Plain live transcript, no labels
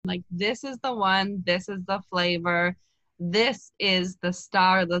Like, this is the one, this is the flavor, this is the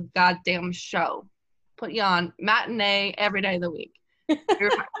star of the goddamn show. Put you on matinee every day of the week.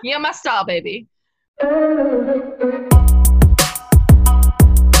 You're my star, baby.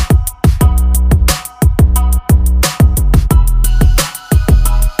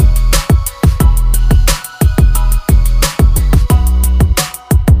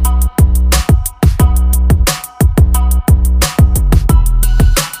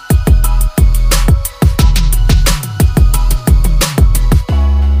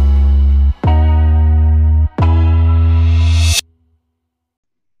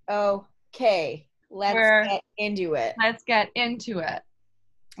 Okay, let's get into it. Let's get into it.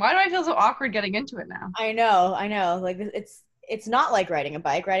 Why do I feel so awkward getting into it now? I know. Like, it's not like riding a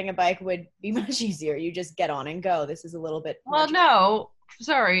bike. Riding a bike would be much easier. You just get on and go. This is a little bit. Well, no,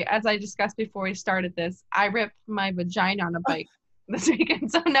 sorry. As I discussed before we started this, I ripped my vagina on a bike this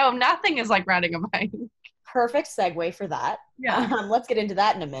weekend. So no, nothing is like riding a bike. Perfect segue for that. Yeah. Let's get into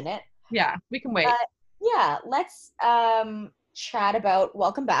that in a minute. Yeah, we can wait. Yeah, let's chat about.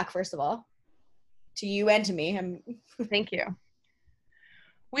 Welcome back, first of all, to you and to me. Thank you.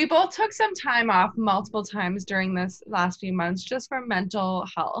 We both took some time off multiple times during this last few months just for mental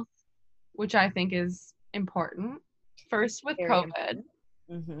health, which I think is important. First with COVID,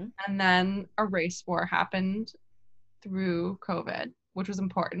 and then a race war happened through COVID, which was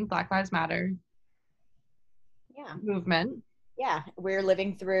important. Black Lives Matter movement. Yeah, we're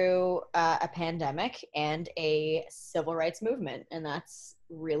living through a pandemic and a civil rights movement, and that's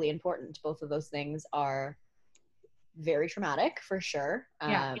really important. Both of those things are very traumatic, for sure.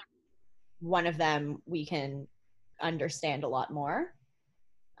 One of them we can understand a lot more.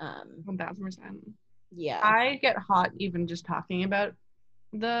 1000%. Yeah. I get hot even just talking about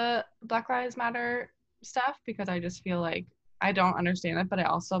the Black Lives Matter stuff because I just feel like I don't understand it, but I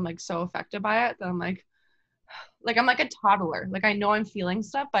also am like so affected by it that I'm like I'm like a toddler. Like, I know I'm feeling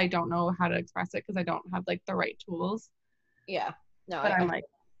stuff, but I don't know how to express it because I don't have like the right tools. Yeah. No, but I'm like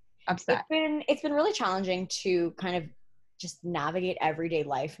upset. It's been really challenging to kind of just navigate everyday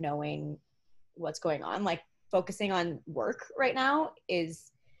life knowing what's going on. Like, focusing on work right now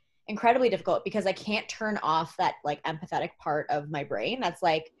is incredibly difficult because I can't turn off that like empathetic part of my brain that's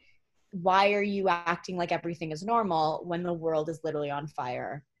like, why are you acting like everything is normal when the world is literally on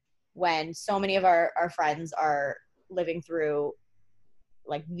fire, when so many of our friends are living through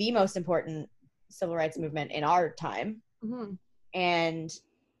like the most important civil rights movement in our time. And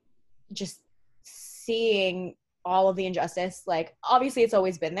just seeing all of the injustice, like obviously it's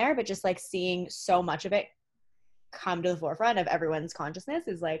always been there, but just like seeing so much of it come to the forefront of everyone's consciousness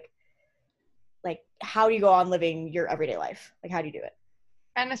is like how do you go on living your everyday life? Like, how do you do it?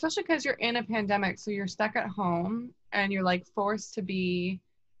 And especially because you're in a pandemic, so you're stuck at home and you're like forced to be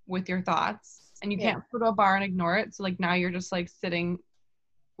with your thoughts and you can't go to a bar and ignore it. So like now you're just like sitting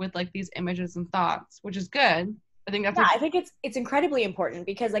with like these images and thoughts, which is good. I think that's I think it's incredibly important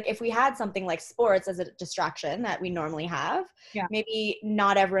because like if we had something like sports as a distraction that we normally have, maybe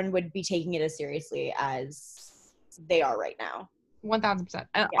not everyone would be taking it as seriously as they are right now. 1000%.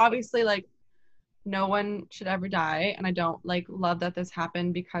 And obviously like no one should ever die, and I don't like love that this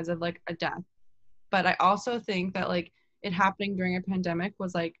happened because of like a death, but I also think that like it happening during a pandemic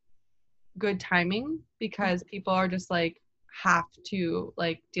was like good timing because people are just like have to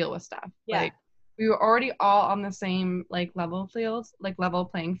like deal with stuff. Like we were already all on the same like level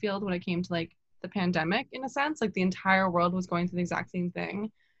playing field when it came to like the pandemic, in a sense. Like the entire world was going through the exact same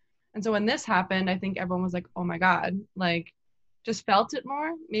thing, and so when this happened I think everyone was like, oh my god, like just felt it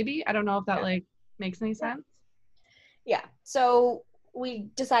more. Maybe I don't know if that like makes any sense. So we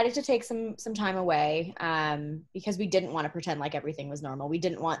decided to take some time away because we didn't want to pretend like everything was normal. We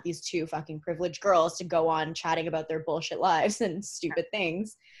didn't want these two fucking privileged girls to go on chatting about their bullshit lives and stupid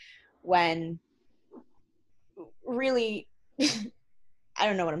things when really I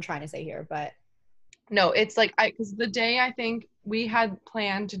don't know what I'm trying to say here, but no, it's like because the day I think we had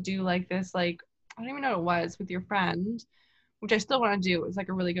planned to do like this, like I don't even know what it was, with your friend, which I still want to do. It was like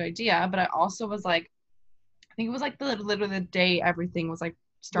a really good idea, but I also was like, I think it was like literally the day everything was like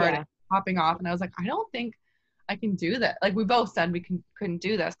started popping off, and I was like, I don't think I can do that. Like we both said we couldn't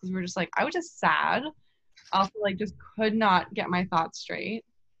do this because we were just like, I was just sad. Also like just could not get my thoughts straight,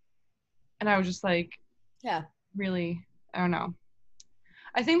 and I was just like, really, I don't know.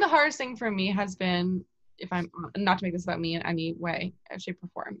 I think the hardest thing for me has been, if I'm not to make this about me in any way, shape, or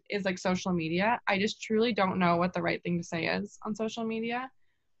form, is like social media. I just truly don't know what the right thing to say is on social media,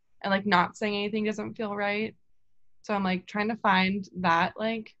 and like not saying anything doesn't feel right. So I'm like trying to find that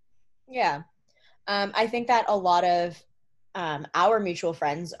like. I think that a lot of our mutual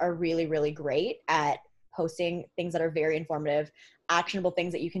friends are really, really great at posting things that are very informative, actionable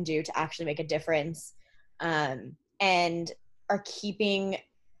things that you can do to actually make a difference, and are keeping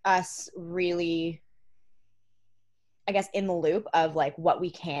us really, I guess, in the loop of like what we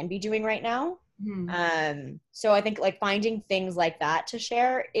can be doing right now. So I think like finding things like that to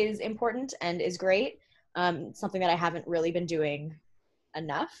share is important and is great. Something that I haven't really been doing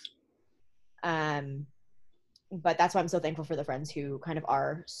enough. But that's why I'm so thankful for the friends who kind of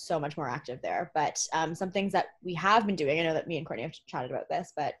are so much more active there. But some things that we have been doing, I know that me and Courtney have chatted about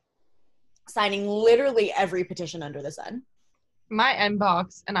this, but signing literally every petition under the sun. My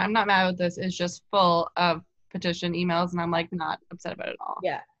inbox, and I'm not mad with this, is just full of petition emails, and I'm like not upset about it at all.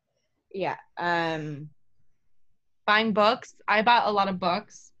 Yeah. Buying books. I bought a lot of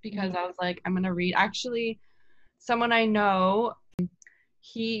books because I was like, I'm gonna read. Actually, someone I know,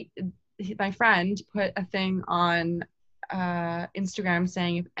 my friend put a thing on Instagram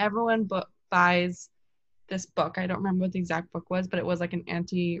saying if everyone buys this book, I don't remember what the exact book was, but it was like an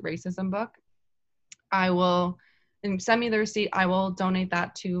anti-racism book, I will, and send me the receipt, I will donate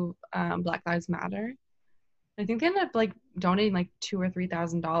that to Black Lives Matter. I think they ended up like donating like $2,000 or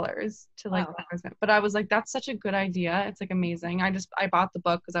 $3,000 to like Black Lives Matter. But I was like, that's such a good idea. It's like amazing. I bought the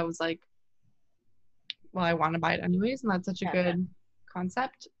book because I was like, well, I want to buy it anyways, and that's such a good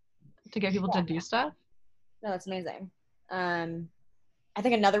concept to get people to do stuff. No, that's amazing. I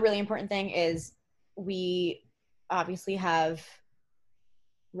think another really important thing is we obviously have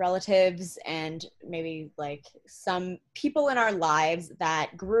relatives and maybe like some people in our lives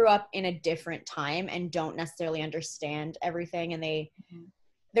that grew up in a different time and don't necessarily understand everything, and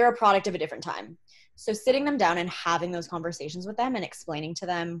they're a product of a different time. So sitting them down and having those conversations with them and explaining to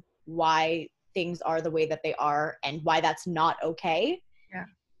them why things are the way that they are and why that's not okay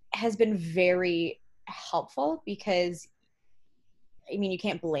has been very helpful, because I mean, you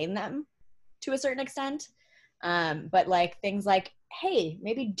can't blame them to a certain extent. But like things like, hey,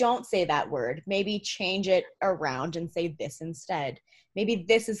 maybe don't say that word. Maybe change it around and say this instead. Maybe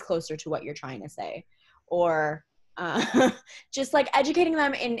this is closer to what you're trying to say. Or just like educating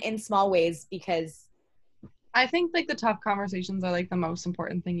them in small ways, because I think like the tough conversations are like the most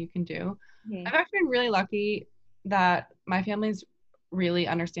important thing you can do. I've actually been really lucky that my family's really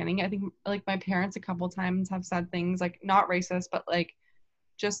understanding. I think like my parents a couple times have said things like not racist, but like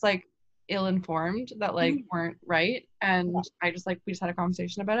just like ill-informed that like weren't right, and I just like we just had a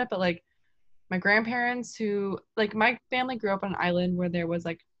conversation about it. But like my grandparents, who like my family grew up on an island where there was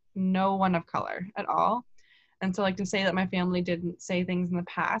like no one of color at all, and so like to say that my family didn't say things in the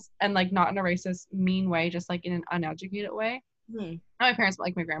past, and like not in a racist mean way, just like in an uneducated way, not my parents but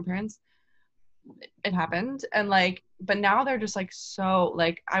like my grandparents, it happened. And like but now they're just like so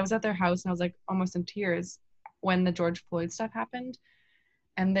like I was at their house and I was like almost in tears when the George Floyd stuff happened,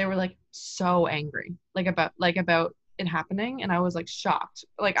 and they were like so angry about it happening, and I was like shocked.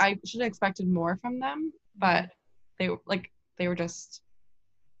 Like I should have expected more from them, but they were just,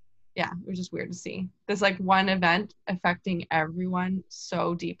 it was just weird to see this like one event affecting everyone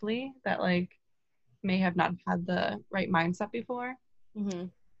so deeply that like may have not had the right mindset before.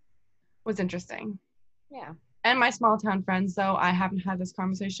 Was interesting. And my small town friends, though, I haven't had this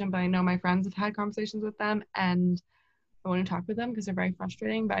conversation, but I know my friends have had conversations with them, and I want to talk with them because they're very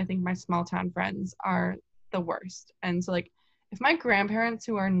frustrating. But I think my small town friends are the worst. And so like if my grandparents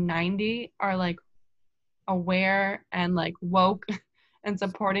who are 90 are like aware and like woke and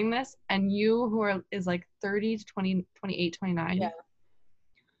supporting this, and you who is like 30 to 20, 28, 29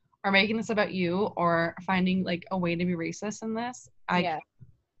 are making this about you or finding like a way to be racist in this, I can't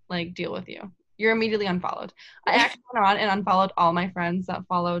like deal with you. You're immediately unfollowed. I actually went on and unfollowed all my friends that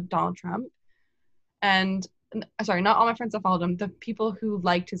followed Donald Trump. And sorry, not all my friends that followed him, the people who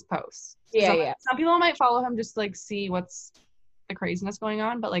liked his posts. Some people might follow him just to like see what's the craziness going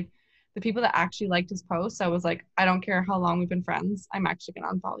on, but like the people that actually liked his posts, I was like, I don't care how long we've been friends, I'm actually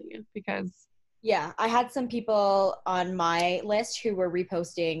gonna unfollow you. Because I had some people on my list who were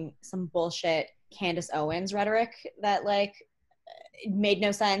reposting some bullshit Candace Owens rhetoric that like made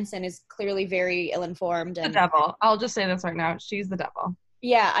no sense and is clearly very ill-informed. The devil. I'll just say this right now. She's the devil.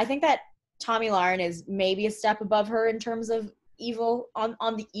 Yeah, I think that Tomi Lahren is maybe a step above her in terms of evil on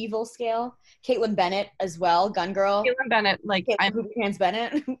the evil scale. Caitlin Bennett as well, Gun Girl. Caitlin Bennett, like Caitlin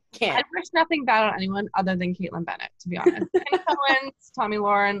Bennett. Can't. I wish nothing bad on anyone other than Caitlin Bennett, to be honest. Owens, Tomi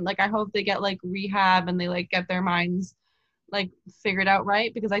Lahren, like I hope they get like rehab and they like get their minds like figured out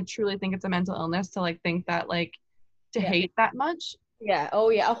right, because I truly think it's a mental illness to like think that like to hate that much. Yeah. Oh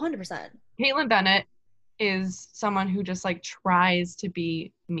yeah, 100%. Caitlin Bennett is someone who just like tries to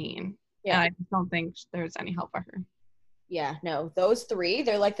be mean. And I just don't think there's any help for her. Yeah, no, those three,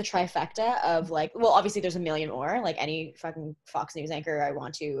 they're like the trifecta of like, well, obviously there's a million more, like any fucking Fox News anchor I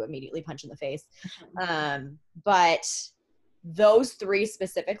want to immediately punch in the face. But those three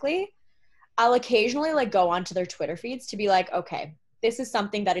specifically, I'll occasionally like go onto their Twitter feeds to be like, okay, this is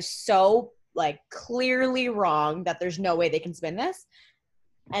something that is so like clearly wrong that there's no way they can spin this.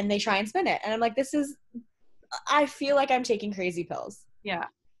 And they try and spin it. And I'm like, I feel like I'm taking crazy pills. Yeah.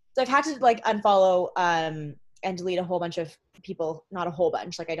 So I've had to like unfollow and delete a whole bunch of people, not a whole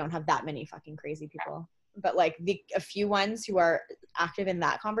bunch, like I don't have that many fucking crazy people, but like a few ones who are active in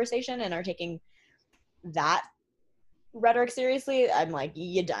that conversation and are taking that rhetoric seriously. I'm like,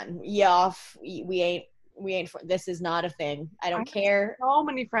 you done. You off. We ain't this is not a thing. I don't care. So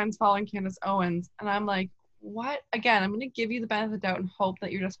many friends following Candace Owens, and I'm like, what? Again, I'm gonna give you the benefit of the doubt and hope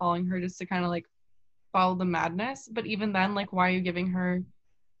that you're just following her just to kind of like follow the madness. But even then, like, why are you giving her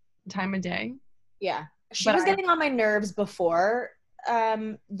time of day? Yeah, she was getting on my nerves before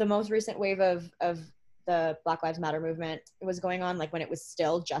the most recent wave of the Black Lives Matter movement was going on, like when it was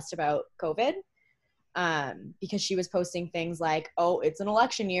still just about COVID. Because she was posting things like, oh, it's an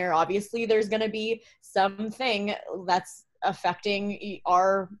election year, obviously there's going to be something that's affecting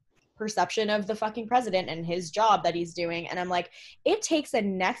our perception of the fucking president and his job that he's doing. And I'm like, it takes a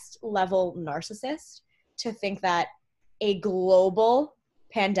next level narcissist to think that a global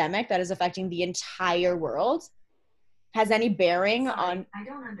pandemic that is affecting the entire world has any bearing on. I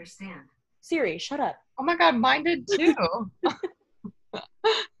don't understand. Siri, shut up. Oh my god, mine did too.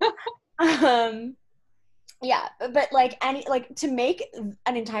 Yeah, but like to make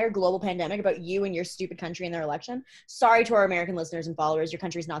an entire global pandemic about you and your stupid country and their election. Sorry to our American listeners and followers, your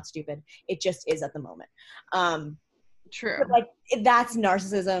country's not stupid. It just is at the moment. True. But like that's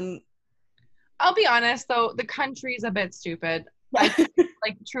narcissism. I'll be honest though, the country's a bit stupid.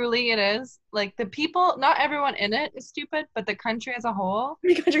 Like truly it is. Like the people, not everyone in it is stupid, but the country as a whole.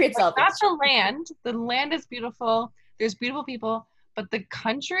 The country itself. Like, not the land. The land is beautiful. There's beautiful people. But the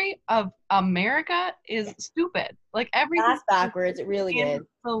country of America is stupid. Like everything. That's backwards. It really is.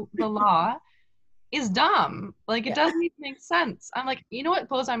 The law is dumb. Like it doesn't even make sense. I'm like, you know what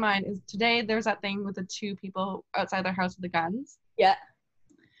blows my mind is today there's that thing with the two people outside their house with the guns. Yeah.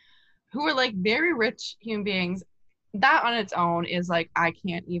 Who are like very rich human beings. That on its own is like, I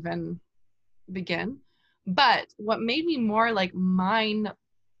can't even begin. But what made me more like mind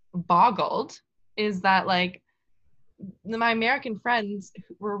boggled is that like, my American friends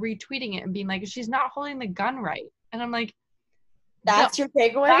were retweeting it and being like, she's not holding the gun right. And I'm like, that's your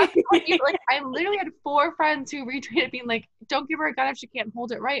takeaway? Like, I literally had 4 friends who retweeted being like, don't give her a gun if she can't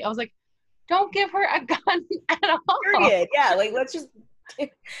hold it right. I was like, don't give her a gun at all. Period. Yeah, like let's just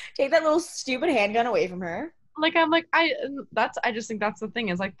take that little stupid handgun away from her. Like I'm like, I just think that's the thing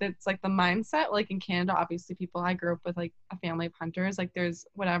is like it's like the mindset. Like in Canada, obviously I grew up with like a family of hunters, like there's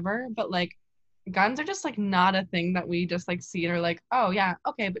whatever, but like guns are just like not a thing that we just like see and are like, oh yeah,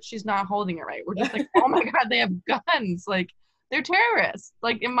 okay, but she's not holding it right. We're just like, oh my god, they have guns. Like they're terrorists.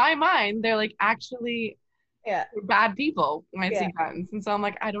 Like in my mind, they're like actually bad people when I see guns. And so I'm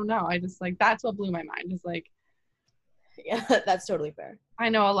like, I don't know. I just like that's what blew my mind is like, yeah, that's totally fair. I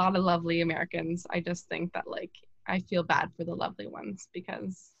know a lot of lovely Americans. I just think that like I feel bad for the lovely ones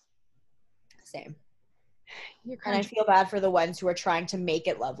because same. And I feel bad for the ones who are trying to make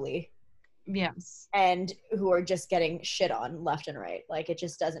it lovely. Yes. And who are just getting shit on left and right. Like, it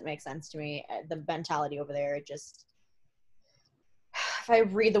just doesn't make sense to me. The mentality over there, it just... If I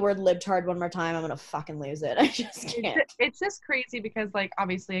read the word libtard one more time, I'm going to fucking lose it. I just can't. It's just crazy because, like,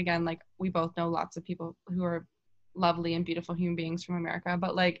 obviously, again, like, we both know lots of people who are lovely and beautiful human beings from America,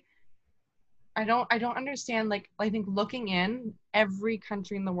 but, like, I don't understand, like, I think looking in, every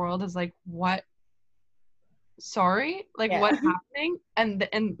country in the world is like, what? Sorry, like what's happening, and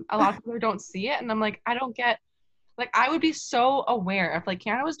a lot of people don't see it, and I'm like, I don't get, like, I would be so aware if like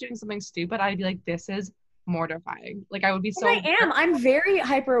Canada was doing something stupid, I'd be like, this is mortifying. Like I would be so. And I'm very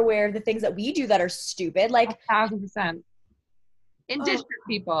hyper aware of the things that we do that are stupid, like 1,000%. Indigenous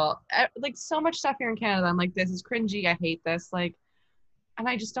people, like so much stuff here in Canada, I'm like, this is cringy, I hate this, like, and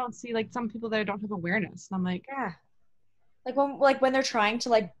I just don't see, like, some people there don't have awareness, and I'm like, when they're trying to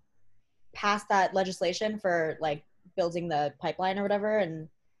like pass that legislation for like building the pipeline or whatever, and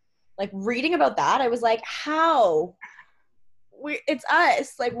like reading about that, I was like, how? It's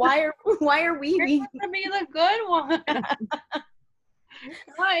us. Like, why are we? You're gonna be the good one.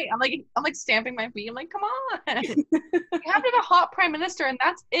 Right. I'm like stamping my feet. I'm like, come on. We have to have a hot prime minister, and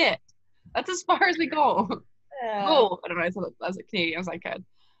that's it. That's as far as we go. Oh, I don't know. I said as a Canadian as I could.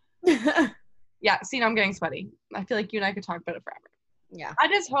 Yeah. See, now I'm getting sweaty. I feel like you and I could talk about it forever. Yeah. I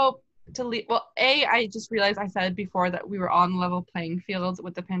just hope to leave. Well, I just realized I said before that we were on level playing fields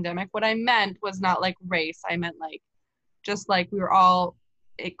with the pandemic. What I meant was not like race. I meant like just like we were all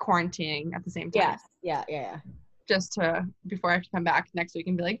quarantining at the same time. Yeah. Just to before I have to come back next week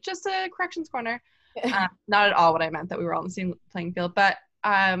and be like, just a corrections corner. Not at all what I meant, that we were all on the same playing field. But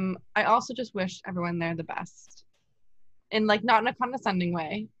I also just wish everyone there the best. In like not in a condescending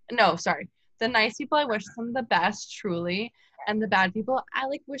way. No, sorry. The nice people, I wish them the best, truly. And the bad people, I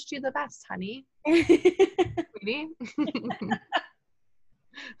like wished you the best, honey. Sweetie.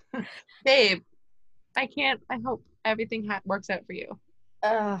 Babe, I hope everything works out for you.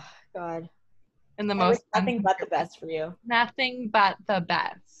 Oh, God. In the most nothing but the best for you. Nothing but the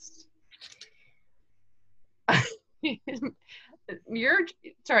best.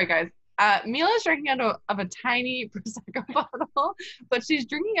 Sorry, guys. Mila's drinking out of a tiny Prosecco bottle, but she's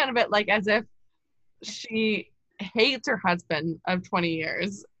drinking out of it like as if she hates her husband of 20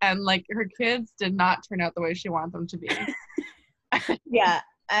 years and like her kids did not turn out the way she wanted them to be. Yeah.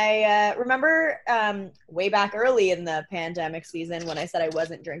 I remember way back early in the pandemic season when I said I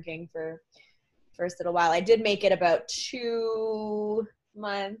wasn't drinking for first little while. I did make it about 2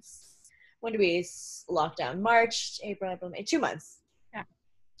 months. When do we lock down? March, April, May. 2 months. Yeah.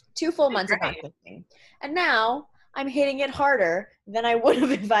 2 full months of not drinking. And now I'm hitting it harder than I would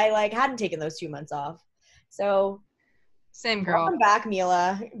have if I like hadn't taken those 2 months off. So same girl. Welcome back,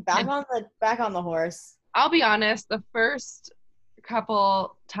 Mila. Back on the horse. I'll be honest, the first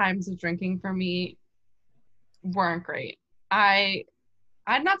couple times of drinking for me weren't great.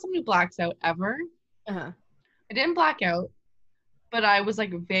 I'm not someone who blacks out ever. Uh-huh. I didn't black out, but I was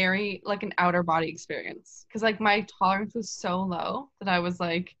like very like an outer body experience because like my tolerance was so low that I was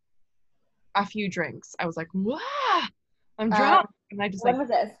like a few drinks. I was like, wow, I'm drunk. And I just when was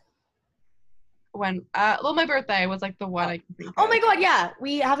this? When my birthday was like the one I can think of. Oh my God, yeah.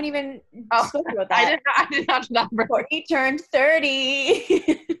 We haven't even spoken about that. I did not do that. Courtney turned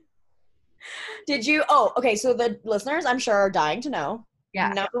 30. Did you? Oh, okay. So the listeners, I'm sure, are dying to know.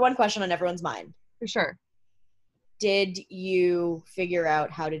 Yeah. Number one question on everyone's mind. For sure. Did you figure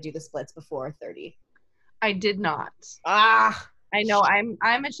out how to do the splits before 30? I did not. I know.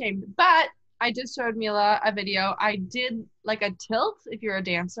 I'm ashamed, but I just showed Mila a video. I did like a tilt. If you're a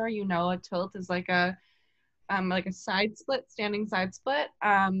dancer, you know a tilt is like a side split, standing side split.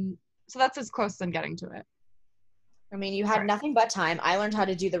 So that's as close as I'm getting to it. I mean, you had nothing but time. I learned how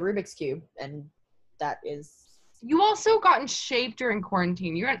to do the Rubik's Cube, and that is... You also got in shape during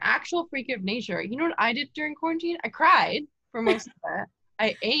quarantine. You're an actual freak of nature. You know what I did during quarantine? I cried for most of it.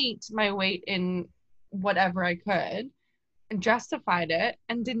 I ate my weight in whatever I could and justified it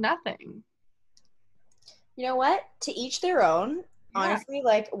and did nothing. You know what? To each their own. Yeah. Honestly,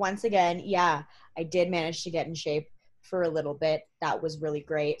 like, once again, yeah, I did manage to get in shape for a little bit. That was really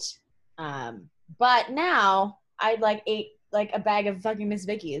great. But now I ate like a bag of fucking Miss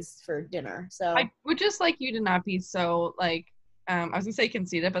Vicky's for dinner. So I would just like you to not be so like, I was gonna say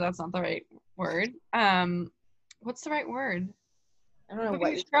conceited, but that's not the right word. What's the right word? I don't know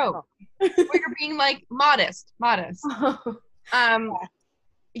what you're stroke. You're being like modest. Mila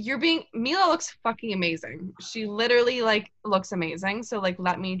looks fucking amazing. She literally like looks amazing. So like,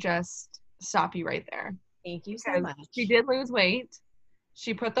 let me just stop you right there. Thank you so much. She did lose weight.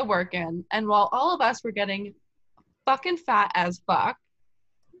 She put the work in. And while all of us were getting fucking fat as fuck,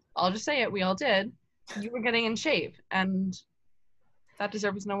 I'll just say it, we all did, you were getting in shape. And that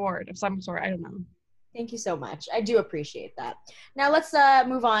deserves an award of some sort. I don't know. Thank you so much. I do appreciate that. Now let's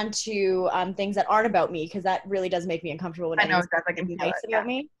move on to things that aren't about me, because that really does make me uncomfortable when anyone's nice about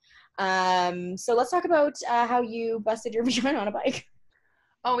me. So let's talk about how you busted your vagina on a bike.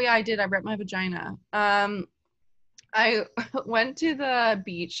 Oh yeah, I did. I ripped my vagina. I went to the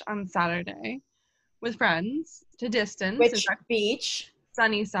beach on Saturday with friends to distance. Which beach?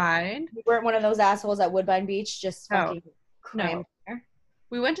 Sunnyside. You weren't one of those assholes at Woodbine Beach just fucking crammed there?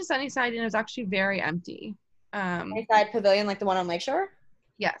 We went to Sunnyside and it was actually very empty. Sunnyside Pavilion, like the one on Lakeshore?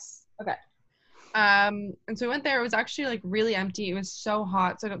 Yes. Okay. And so we went there. It was actually like really empty. It was so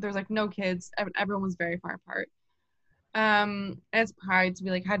hot. So there was like no kids. Everyone was very far apart. As Pride,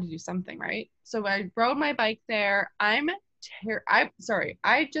 we like had to do something, right? So I rode my bike there. I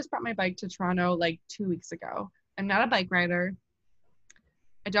just brought my bike to Toronto like 2 weeks ago. I'm not a bike rider.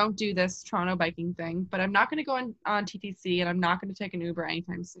 I don't do this Toronto biking thing, but I'm not going to go on TTC and I'm not going to take an Uber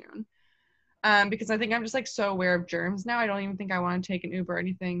anytime soon. Because I think I'm just like so aware of germs now. I don't even think I want to take an Uber or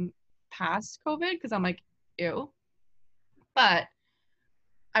anything past COVID because I'm like, ew. But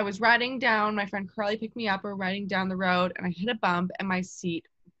I was riding down, my friend Carly picked me up, we're riding down the road and I hit a bump and my seat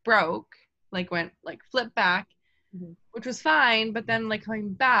broke, flipped back which was fine. But then like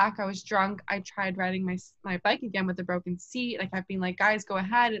coming back, I was drunk. I tried riding my bike again with a broken seat. I kept being like, guys, go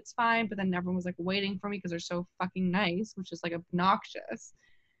ahead, it's fine. But then everyone was like waiting for me because they're so fucking nice, which is like obnoxious.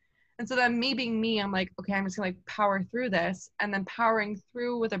 And so then me being me, I'm like, okay, I'm just gonna like power through this. And then powering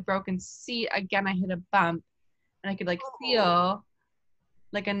through with a broken seat, again, I hit a bump and I could like feel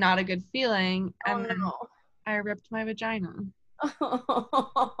like a not a good feeling. And then I ripped my vagina.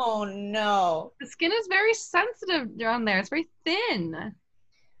 Oh no. The skin is very sensitive around there. It's very thin.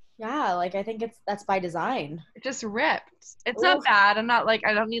 Yeah, like I think that's by design. It just ripped. It's not bad. I'm not like,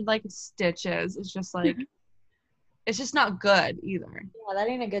 I don't need like stitches. It's just like, it's just not good either. Yeah, that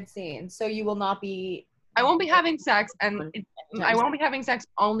ain't a good scene. So you will not be. I won't be having sex, and I won't be having sex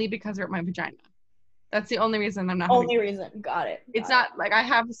only because I ripped my vagina. That's the only reason I'm not. Only reason. Got it. It's not like I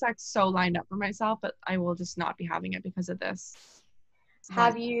have sex so lined up for myself, but I will just not be having it because of this.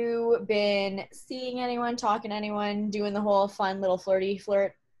 Have you been seeing anyone, talking to anyone, doing the whole fun little flirty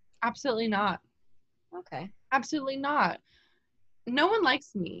flirt? Absolutely not. Okay. Absolutely not. No one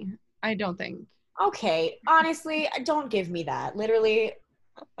likes me, I don't think. Okay. Honestly, don't give me that. Literally.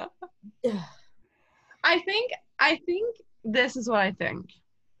 I think this is what I think.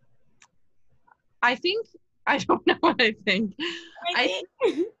 I don't know what I think.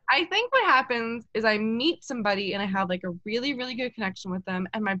 I think what happens is I meet somebody and I have like a really, really good connection with them.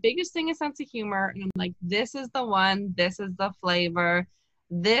 And my biggest thing is sense of humor. And I'm like, this is the one, this is the flavor.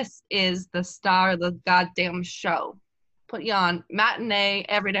 This is the star of the goddamn show. Put you on matinee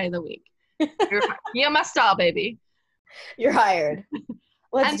every day of the week. You're my star, baby. You're hired.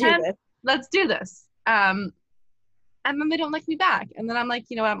 Let's do this. And then they don't like me back. And then I'm like,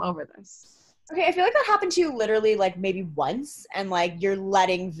 you know what? I'm over this. Okay, I feel like that happened to you literally like maybe once, and like you're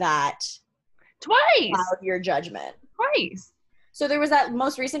letting that twice cloud your judgment. Twice. So there was that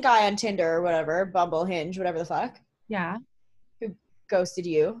most recent guy on Tinder or whatever, Bumble, Hinge, whatever the fuck. Yeah. Who ghosted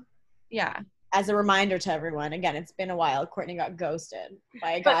you. Yeah. As a reminder to everyone, again, it's been a while. Courtney got ghosted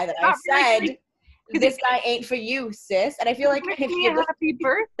by a guy that I said, really, this guy ain't for you, sis. And I feel like if you happy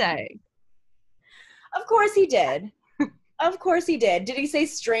birthday. Of course he did. Of course he did. Did he say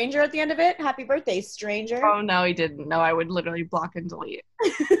stranger at the end of it? Happy birthday, stranger. Oh, no, he didn't. No, I would literally block and delete.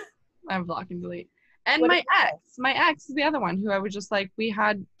 I would block and delete. And my ex is the other one who I was just like, we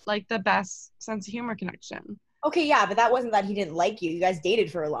had like the best sense of humor connection. Okay, yeah, but that wasn't that he didn't like you. You guys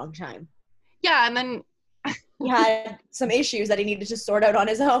dated for a long time. Yeah, and then he had some issues that he needed to sort out on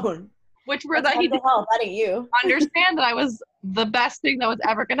his own. Which were that he didn't help, that ain't you. Understand that I was the best thing that was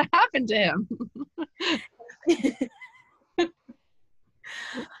ever going to happen to him.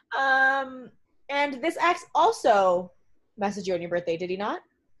 And this ex also messaged you on your birthday, did he not?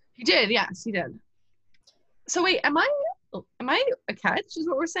 He did, yes, he did. So wait, am I a catch is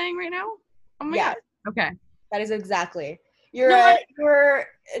what we're saying right now? Oh my God. Okay. That is exactly. You're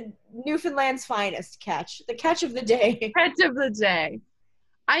Newfoundland's finest catch. The catch of the day. Catch of the day.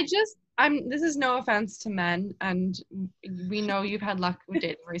 This is no offense to men, and we know you've had luck with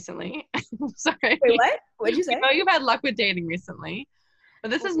dating recently. Sorry. Wait, what? What'd you say? I know you've had luck with dating recently. But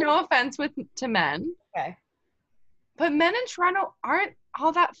this is no offense to men. Okay. But men in Toronto aren't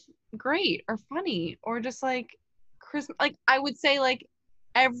all that great or funny or just like Christmas. Like I would say like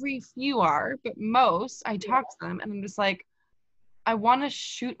every few are, but most I talk to them and I'm just like, I want to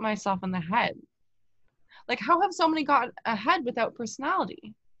shoot myself in the head. Like how have so many got ahead without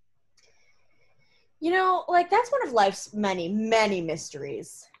personality? You know, like that's one of life's many, many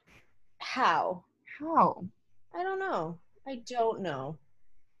mysteries. How? I don't know.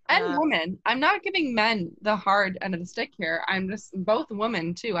 And women. I'm not giving men the hard end of the stick here. I'm just both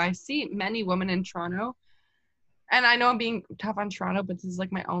women too. I see many women in Toronto. And I know I'm being tough on Toronto, but this is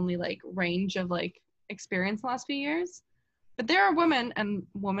like my only like range of like experience in the last few years. But there are women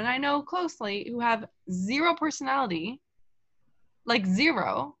I know closely who have zero personality. Like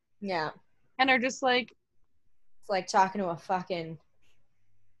zero. Yeah. And are just like. It's like talking to a fucking.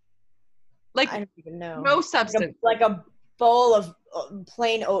 Like. I don't even know. No substance. Like a bowl of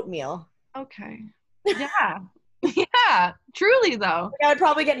plain oatmeal. Okay. Yeah. Yeah. Truly though. Like I would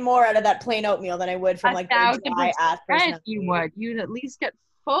probably get more out of that plain oatmeal than I would from like the dry ass person. You would. You'd at least get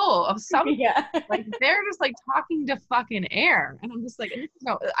full of something. Yeah. Like they're just like talking to fucking air. And I'm just like,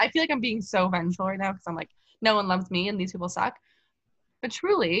 no, I feel like I'm being so vengeful right now because I'm like, no one loves me and these people suck. But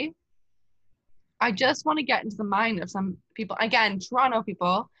truly, I just want to get into the mind of some people, again, Toronto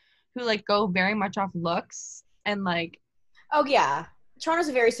people who like go very much off looks and like. Oh yeah. Toronto's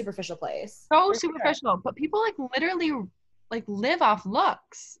a very superficial place. So superficial. Sure. But people like literally like live off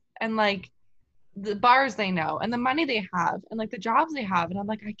looks and like the bars they know and the money they have and like the jobs they have. And I'm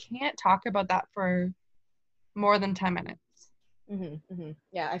like, I can't talk about that for more than 10 minutes.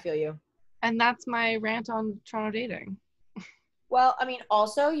 Yeah, I feel you. And that's my rant on Toronto dating. Well, I mean,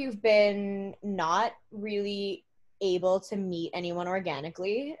 also you've been not really able to meet anyone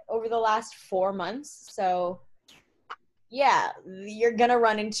organically over the last 4 months. So yeah, you're gonna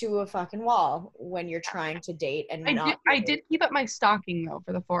run into a fucking wall when you're trying to date and I did keep up my stalking though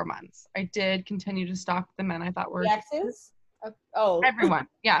for the 4 months. I did continue to stalk the men I thought were the exes. Oh, everyone.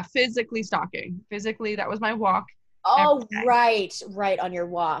 Yeah, physically stalking. Physically, that was my walk. oh, right on your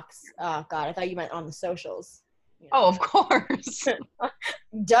walks. Oh God, I thought you meant on the socials. You know. Oh, of course.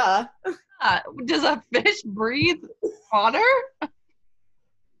 Duh. Does a fish breathe water? I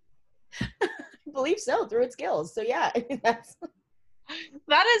believe so, through its gills. So yeah, that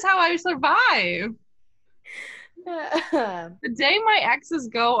is how I survive. The day my exes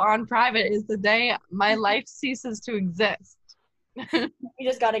go on private is the day my life ceases to exist. You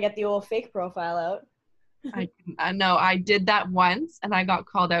just got to get the old fake profile out. I know. I did that once and I got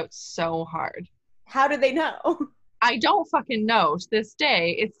called out so hard. How did they know? I don't fucking know. To this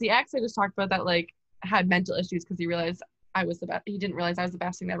day, it's the ex I just talked about that like had mental issues because he realized I was the best. He didn't realize I was the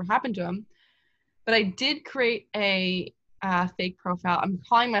best thing that ever happened to him. But I did create a fake profile. I'm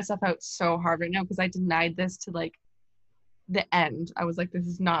calling myself out so hard right now because I denied this to like the end. I was like, this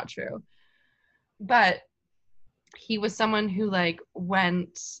is not true. But he was someone who like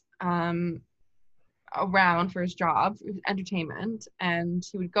went around for his job, entertainment, and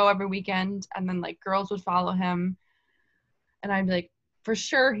he would go every weekend, and then like girls would follow him, and I'd be like, for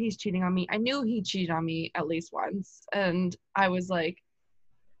sure he's cheating on me. I knew he cheated on me at least once, and I was like,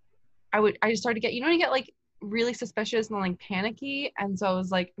 I just started to get, you get like really suspicious and like panicky, and so I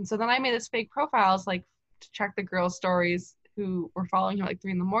was like, and so then I made this fake profiles like to check the girls' stories who were following him at like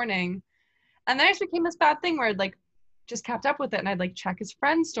 3 a.m, and then it became this bad thing where I'd like just kept up with it, and I'd like check his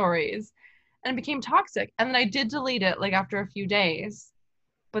friends' stories, and it became toxic. And then I did delete it like after a few days,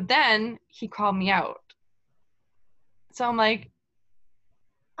 but then he called me out. So I'm like,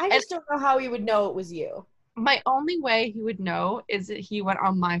 I just don't know how he would know it was you. My only way he would know is that he went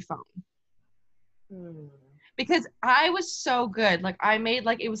on my phone. Because I was so good. Like I made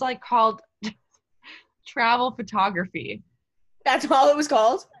like, it was like called travel photography. That's all it was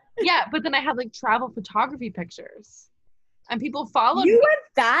called? Yeah, but then I had like travel photography pictures. And people followed you me. Went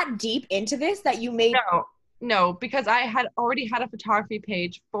that deep into this that you made no, because I had already had a photography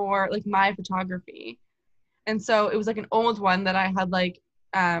page for like my photography, and so it was like an old one that I had like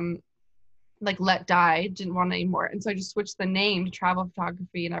let die, didn't want it anymore, and so I just switched the name to travel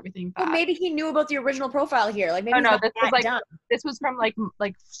photography and everything. Well, maybe he knew about the original profile here. Like maybe this was from like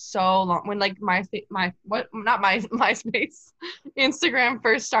so long when like MySpace, Instagram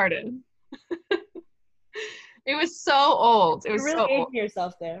first started. It was so old. It was You're really aging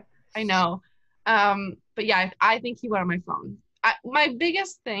yourself there. I know. But yeah, I think he went on my phone. My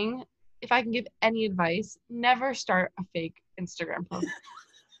biggest thing, if I can give any advice, never start a fake Instagram post.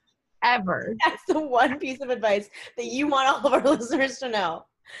 Ever. That's the one piece of advice that you want all of our listeners to know.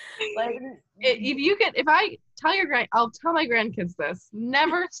 Like, if I tell I'll tell my grandkids this,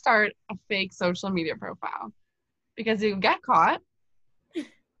 never start a fake social media profile, because you get caught,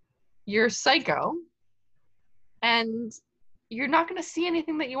 you're psycho, and you're not going to see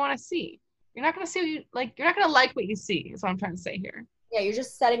anything that you want to see. You're not going to see you're not going to like what you see, is what I'm trying to say here. Yeah, you're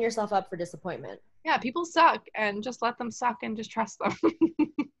just setting yourself up for disappointment. Yeah, people suck, and just let them suck and just trust them.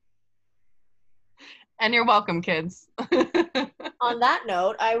 And you're welcome, kids. On that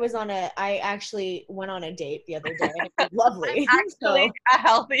note, I actually went on a date the other day, and it was lovely. Actually, a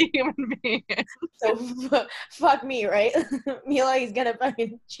healthy human being. So fuck me, right? Mila, he's gonna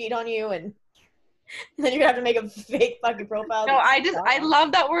fucking cheat on you, and then you're gonna have to make a fake fucking profile. No, I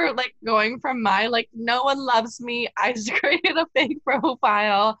love that we're like going from my like no one loves me. I just created a fake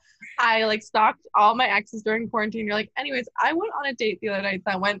profile. I like stalked all my exes during quarantine. You're like, anyways, I went on a date the other night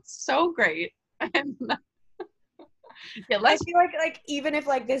that went so great. And yeah, I feel like even if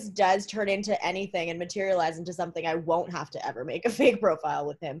like this does turn into anything and materialize into something, I won't have to ever make a fake profile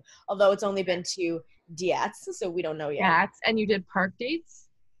with him. Although it's only been 2 dates, so we don't know yet. Dates, and you did park dates?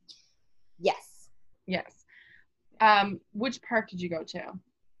 Yes. Yes. Which park did you go to?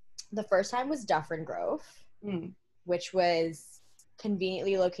 The first time was Dufferin Grove, which was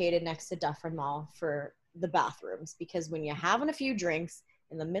conveniently located next to Dufferin Mall for the bathrooms, because when you're having a few drinks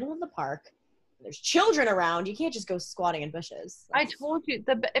in the middle of the park, there's children around, you can't just go squatting in bushes. I told you,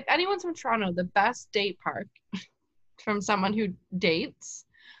 if anyone's from Toronto, the best date park from someone who dates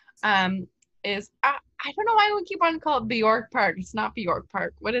is, I don't know why we keep on calling it Bjork Park. It's not Bjork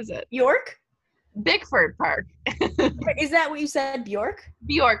Park. What is it? York? Bickford Park. Is that what you said, Bjork?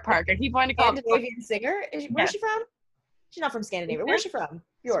 Bjork Park. I keep wanting to call it Bjork. Scandinavian singer? Where's Yes. she from? She's not from Scandinavia. Where's she from?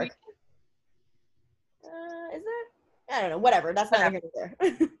 Bjork. Is it? I don't know. Whatever. That's not here nor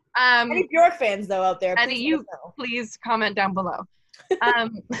there. Any Bjork fans though out there? Any you please comment down below.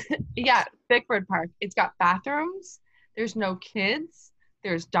 Yeah, Bickford Park. It's got bathrooms. There's no kids.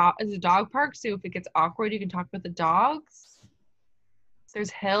 It's a dog park, so if it gets awkward, you can talk with the dogs.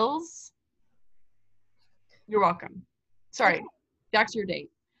 There's hills. You're welcome. Sorry, okay. Back to your date.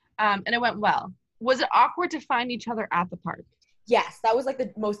 And it went well. Was it awkward to find each other at the park? Yes, that was like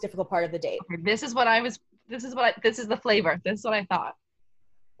the most difficult part of the date. Okay, this is the flavor. This is what I thought.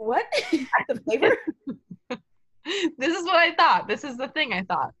 What? The flavor? This is what I thought. This is the thing I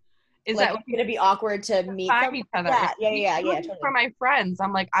thought. Is like, that it's gonna be awkward to meet each other? Yeah. Totally. For my friends,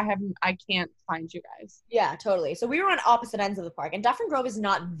 I'm like, I can't find you guys. Yeah, totally. So we were on opposite ends of the park, and Dufferin Grove is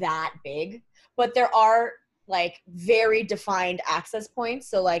not that big, but there are like very defined access points.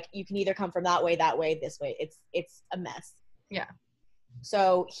 So like you can either come from that way, this way. It's a mess. Yeah.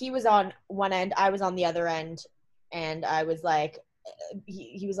 So he was on one end, I was on the other end, and I was like,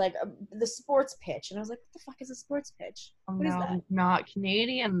 he was like, the sports pitch, and I was like, what the fuck is a sports pitch? What is that? Not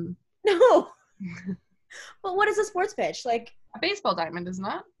Canadian. No. But what is a sports pitch? Like a baseball diamond, isn't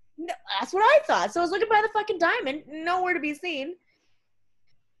it? No, that's what I thought. So I was looking by the fucking diamond, nowhere to be seen.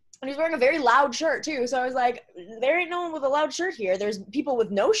 And he's wearing a very loud shirt too. So I was like, there ain't no one with a loud shirt here. There's people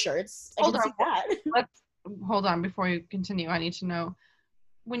with no shirts. I can see that. Hold on before you continue. I need to know,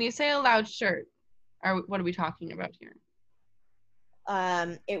 when you say a loud shirt, what are we talking about here?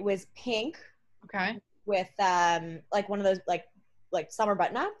 It was pink. Okay. With like one of those like summer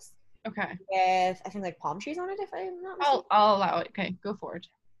button ups. Okay. With I think like palm trees on it, if I'm not mistaken. I'll allow it. Okay, go forward.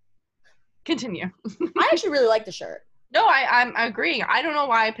 Continue. I actually really like the shirt. No, I'm agreeing. I don't know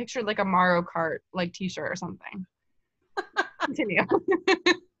why I pictured like a Mario Kart like t-shirt or something. Continue.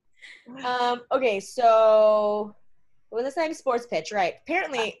 Okay, so what was I saying? Sports pitch, right?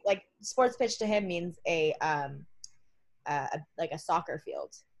 Apparently, like sports pitch to him means a like a soccer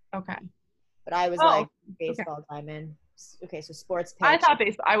field. Okay. But I was like baseball diamond. Okay, so sports pitch. I thought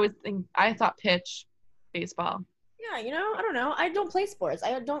baseball. I thought pitch, baseball. Yeah, I don't know. I don't play sports.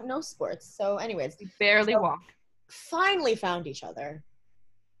 I don't know sports. So, anyways, we barely walk. Finally found each other.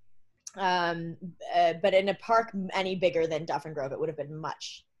 But in a park any bigger than Dufferin Grove, it would have been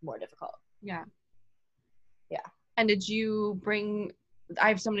much more difficult. Yeah. Yeah. And did you bring? I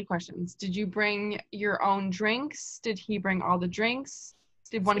have so many questions. Did you bring your own drinks? Did he bring all the drinks?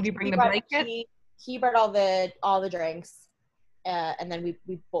 Did one of you bring the blanket? He brought all the drinks, and then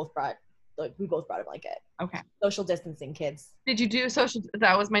we both brought a blanket. Okay. Social distancing, kids. Did you do social?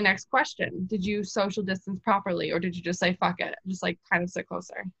 That was my next question. Did you social distance properly, or did you just say fuck it, just like kind of sit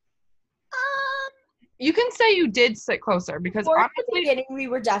closer? You can say you did sit closer because honestly, at the beginning we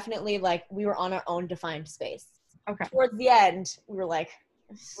were definitely like we were on our own defined space. Okay. Towards the end, we were like.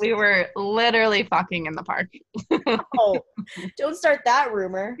 We were literally fucking in the park. Oh, don't start that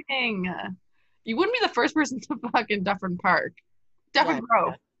rumor. Dang. You wouldn't be the first person to fuck in Dufferin Park. Dufferin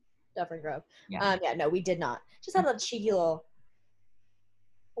Grove. Dufferin Grove. Yeah. No, we did not. Just had a cheeky little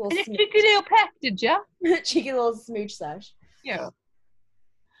cheeky little peck, did ya? Cheeky little smooch sesh. Yeah.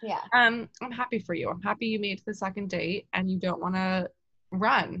 Yeah. I'm happy for you. I'm happy you made it to the second date and you don't want to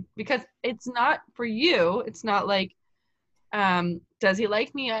run because it's not for you. It's not like, does he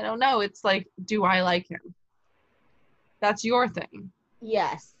like me? I don't know. It's like, do I like him? That's your thing.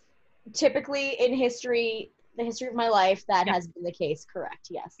 Yes. Typically in history, the history of my life, that has been the case. Correct.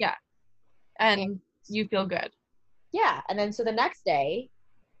 Yes. Yeah. And you feel good. Yeah. And then so the next day,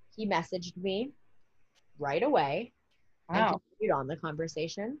 he messaged me right away. Wow. And continued on the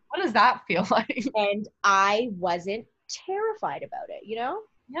conversation. What does that feel like? And I wasn't terrified about it,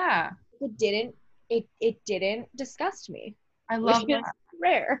 Yeah. It didn't disgust me. I love that. Which is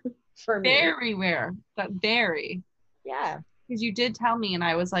rare for me. Very rare. Very. Yeah. Because you did tell me and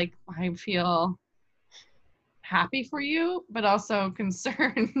I was like, I feel happy for you, but also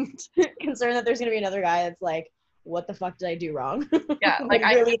concerned. Concerned that there's going to be another guy that's like, what the fuck did I do wrong? Yeah. Like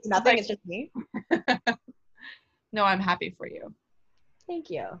really, it's nothing. It's just me. No, I'm happy for you. Thank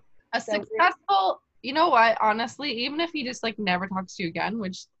you. Successful, you know what, honestly, even if he just like never talks to you again,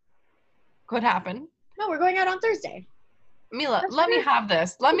 which could happen. No, we're going out on Thursday. Mila, let me have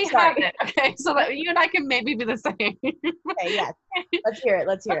this. Let me have it. Okay, so that you and I can maybe be the same. Okay, yes. Let's hear it.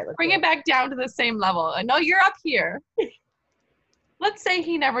 Let's bring it back down to the same level. I know you're up here. Let's say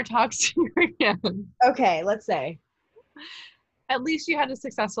he never talks to you again. Okay, let's say. At least you had a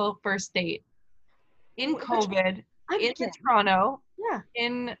successful first date. In COVID, in Toronto, yeah,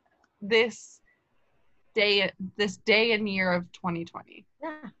 in this day and year of 2020.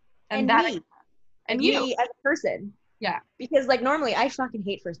 Yeah. And And that me. and Like, you. me as a person. Yeah. Because like normally I fucking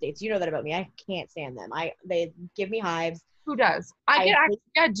hate first dates. You know that about me. I can't stand them. They give me hives. Who does?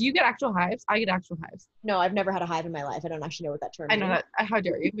 Yeah, do you get actual hives? I get actual hives. No, I've never had a hive in my life. I don't actually know what that term I means. know that. How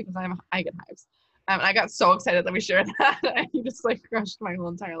dare you? Because I get hives. And I got so excited that we shared that. You just like crushed my whole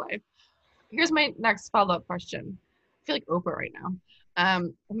entire life. Here's my next follow-up question. I feel like Oprah right now.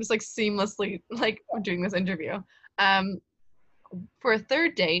 I'm just like seamlessly like doing this interview. For a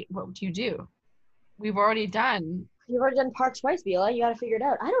third date, what would you do? We've already done. You've already done park twice, Beulah. You got to figure it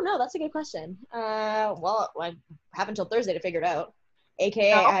out. I don't know. That's a good question. Well, I have until Thursday to figure it out.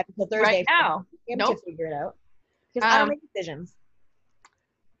 AKA, No, I have until Thursday right now. to figure it out. Because I don't make decisions.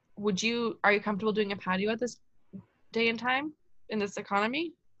 Are you comfortable doing a patio at this day and time in this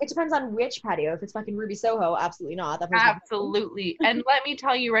economy? It depends on which patio. If it's fucking Ruby Soho, absolutely not. Absolutely. And let me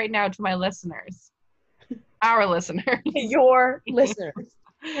tell you right now to my listeners, our listeners, your listeners.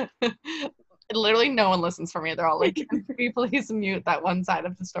 Literally no one listens for me. They're all like, can you please mute that one side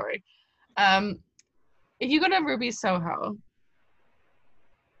of the story? If you go to Ruby Soho,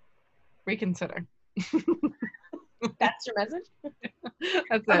 reconsider. That's your message?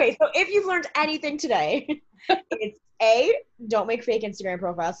 That's okay, it. so if you've learned anything today, it's A, don't make fake Instagram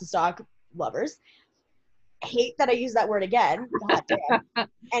profiles to stalk lovers. Hate that I use that word again. God damn.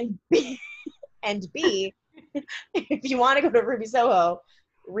 And B, if you want to go to Ruby Soho,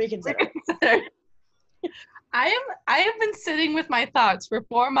 reconsider. I have been sitting with my thoughts for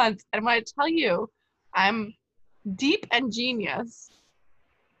 4 months, and when I tell you I'm deep and genius,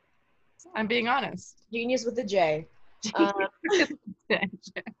 I'm being honest. Genius with a J.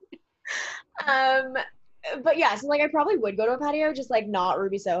 But yeah, so like I probably would go to a patio, just like not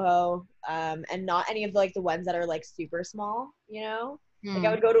Ruby Soho, and not any of like the ones that are like super small, you know? Like I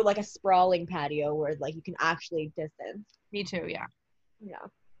would go to like a sprawling patio where like you can actually distance. Me too, yeah. Yeah.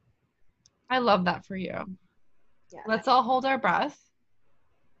 I love that for you. Yeah. Let's all hold our breath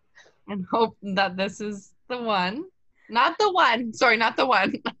and hope that this is the one. Not the one. Sorry, not the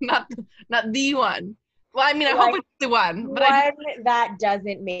one. Not the one. Well, I mean, I hope it's the one. But that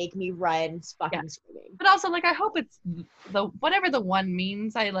doesn't make me run fucking screaming. But also, like, I hope it's the whatever the one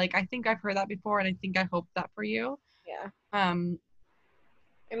means. I think I've heard that before, and I hope that for you. Yeah. I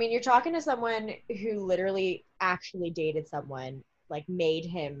mean, you're talking to someone who literally actually dated someone, like made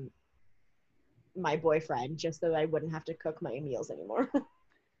him my boyfriend just so I wouldn't have to cook my meals anymore.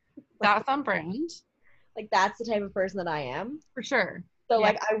 That's on brand. Like, that's the type of person that I am. For sure. So,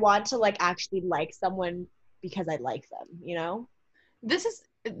 like, I want to, like, actually like someone because I like them, you know? This is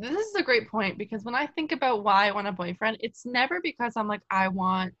a great point, because when I think about why I want a boyfriend, it's never because I'm like, I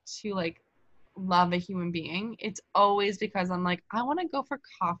want to, like, love a human being. It's always because I'm like, I want to go for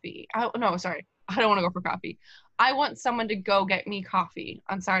coffee. I don't want to go for coffee. I want someone to go get me coffee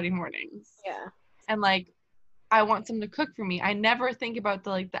on Saturday mornings. Yeah. And, like, I want someone to cook for me. I never think about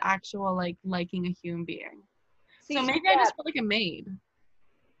the actual, like, liking a human being. See, so maybe I just feel like a maid.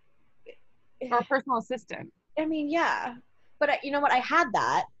 Or a personal assistant. I mean, yeah. But you know what? I had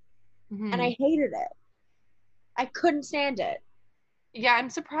that, and I hated it. I couldn't stand it. Yeah, I'm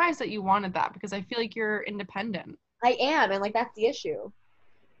surprised that you wanted that, because I feel like you're independent. I am, and, like, that's the issue.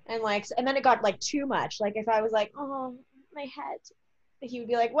 And, like, and then it got, like, too much. Like, if I was like, oh, my head, he would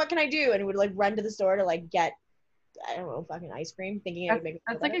be like, what can I do? And would, like, run to the store to, like, get, I don't know, fucking ice cream, thinking it would make me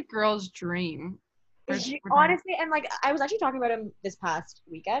feel better. Like a girl's dream. Honestly, and, like, I was actually talking about him this past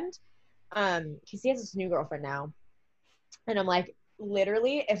weekend. Because he has this new girlfriend now. And I'm like,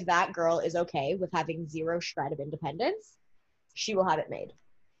 literally, if that girl is okay with having zero shred of independence, she will have it made.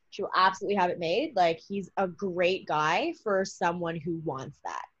 She will absolutely have it made. Like, he's a great guy for someone who wants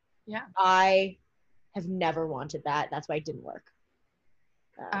that. Yeah. I have never wanted that. That's why it didn't work.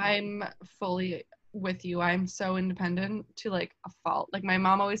 I'm fully with you. I'm so independent to, like, a fault. Like, my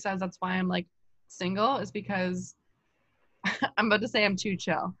mom always says that's why I'm, like, single, is because I'm about to say I'm too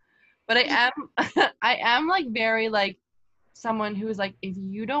chill. But I am like very like someone who's like, if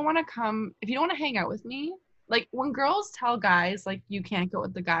you don't want to hang out with me, like when girls tell guys like you can't go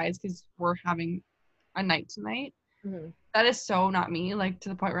with the guys because we're having a night tonight, that is so not me. Like, to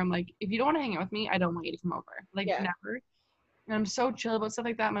the point where I'm like, if you don't want to hang out with me, I don't want you to come over. Like, never. And I'm so chill about stuff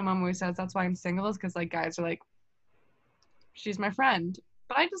like that. My mom always says that's why I'm single, is because like guys are like, she's my friend.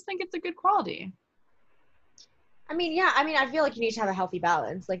 But I just think it's a good quality. I mean, yeah. I mean, I feel like you need to have a healthy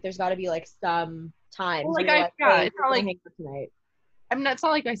balance. Like, there's got to be like some times. Well, like, it's not like tonight. I mean, it's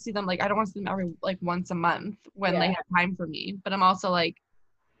not like I see them like I don't want to see them every like once a month when they have time for me. But I'm also like,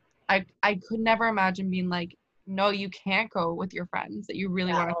 I could never imagine being like, no, you can't go with your friends that you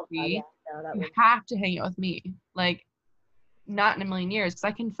really want to see. No, that you would. have to hang out with me. Like, not in a million years, because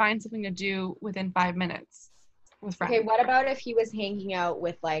I can find something to do within 5 minutes with Okay, friends. what about if he was hanging out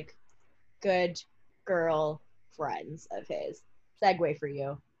with like good girl friends of his? Segue for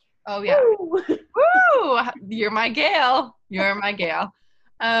you. Oh yeah. Woo! Woo! You're my Gail. You're my Gail.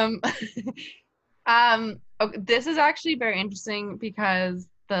 Um, okay, this is actually very interesting because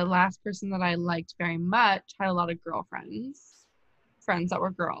the last person that I liked very much had a lot of girlfriends, friends that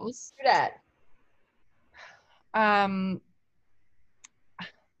were girls. Do that. Um,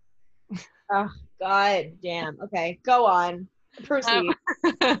 Oh, God damn. Okay, go on. um, Proceed.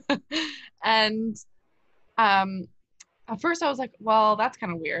 and at first I was like, well, that's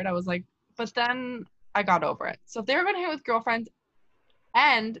kind of weird. I was like, but then I got over it. So if they were going to hang out with girlfriends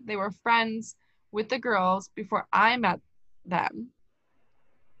and they were friends with the girls before I met them,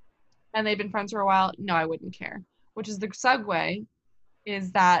 and they've been friends for a while, no, I wouldn't care. Which is the segue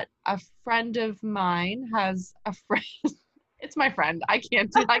is that a friend of mine has a friend. It's my friend. I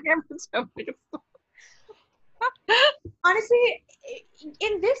can't do. I can't pretend like it's. Honestly,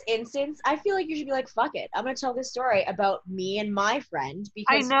 in this instance, I feel like you should be like, fuck it. I'm going to tell this story about me and my friend I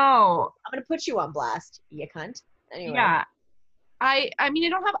because know. I'm going to put you on blast, you cunt. Anyway. Yeah. I mean I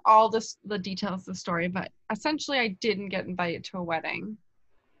don't have all the details of the story, but essentially I didn't get invited to a wedding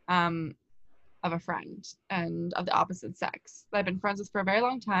um of a friend and of the opposite sex that I've been friends with for a very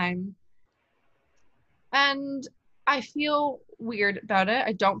long time. And I feel weird about it.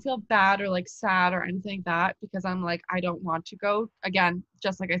 I don't feel bad or like sad or anything like that because I'm like, I don't want to go. Again,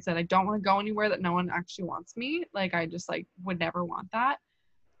 just like I said, I don't want to go anywhere that no one actually wants me. Like, I just like would never want that.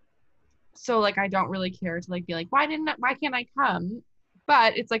 So like, I don't really care to like be like, why can't I come?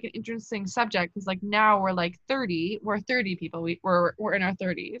 But it's like an interesting subject because like now we're like 30, we're 30 people. We're in our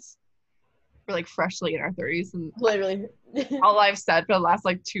 30s. We're like freshly in our 30s, and Literally. all I've said for the last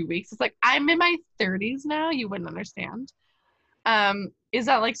like 2 weeks is like, I'm in my 30s now. You wouldn't understand. Is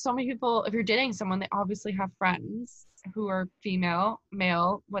that like so many people, if you're dating someone, they obviously have friends who are female,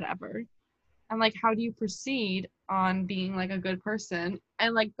 male, whatever. And like, how do you proceed on being like a good person?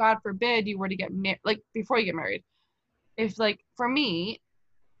 And like, God forbid you were to get married, like before you get married. If like, for me,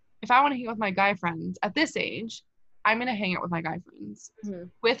 if I want to hang out with my guy friends at this age, I'm going to hang out with my guy friends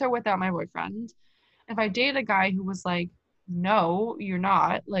Mhm. with or without my boyfriend. If I dated a guy who was like, no, you're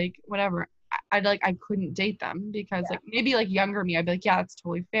not, like, whatever, I'd like, I couldn't date them because, like, maybe like younger me, I'd be like, yeah, that's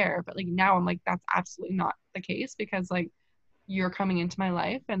totally fair. But like now I'm like, that's absolutely not the case because, like, you're coming into my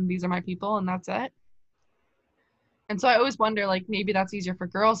life and these are my people and that's it. And so I always wonder, like, maybe that's easier for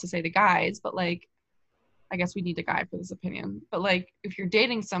girls to say to guys, but like, I guess we need a guy for this opinion. But like, if you're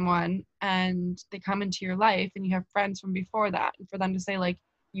dating someone and they come into your life and you have friends from before that, and for them to say like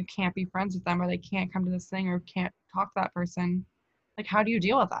you can't be friends with them or they can't come to this thing or can't talk to that person, like how do you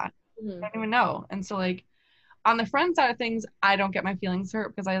deal with that? Mhm. I don't even know. And so like on the friend side of things, I don't get my feelings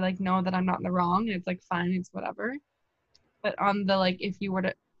hurt because I like know that I'm not in the wrong and it's like fine, it's whatever. But on the like, if you were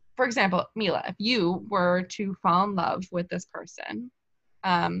to, for example, Mila, if you were to fall in love with this person,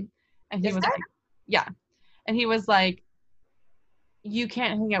 um, and he This was guy? like, yeah, and he was like, you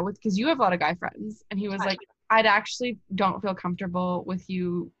can't hang out with because you have a lot of guy friends. And he was like, I'd actually don't feel comfortable with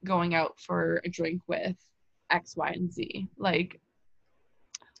you going out for a drink with X, Y, and Z. Like,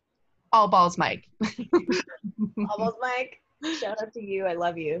 all balls, Mike. Almost like, shout out to you. I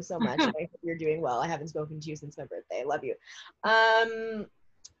love you so much. I hope you're doing well. I haven't spoken to you since my birthday. I love you.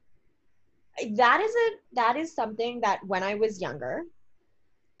 That is something that when I was younger,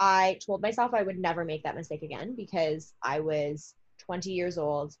 I told myself I would never make that mistake again because I was 20 years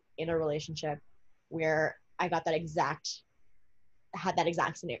old in a relationship where I got had that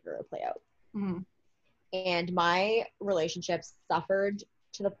exact scenario play out. Mm-hmm. And my relationships suffered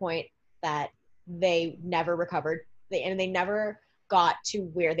to the point that they never recovered. They never got to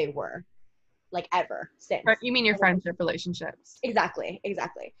where they were, like ever since. You mean your friendship relationships? Exactly.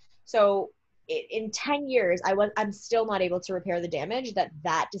 So in 10 years, I'm still not able to repair the damage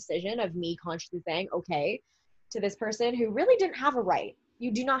that decision of me consciously saying, okay, to this person who really didn't have a right.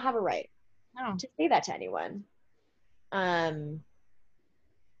 You do not have a right to say that to anyone.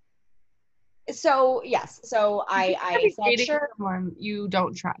 So yes, so I said dating sure. someone you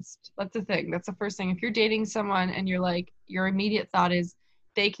don't trust. That's the thing. That's the first thing. If you're dating someone and you're like, your immediate thought is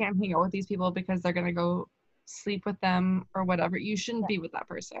they can't hang out with these people because they're gonna go sleep with them or whatever, you shouldn't be with that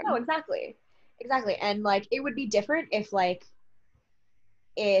person. No, exactly. And like it would be different if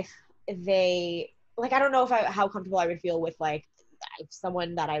they like I don't know how comfortable I would feel with like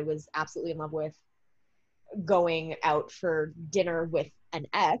someone that I was absolutely in love with going out for dinner with an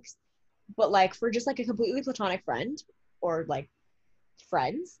ex, but like for just like a completely platonic friend or like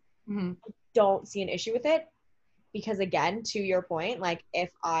friends, Mm-hmm. Don't see an issue with it because, again, to your point, like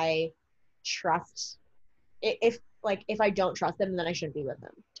if I trust, if I don't trust them, then I shouldn't be with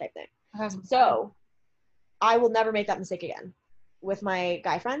them, type thing. So I will never make that mistake again with my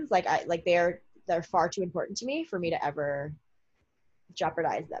guy friends. Like they're far too important to me for me to ever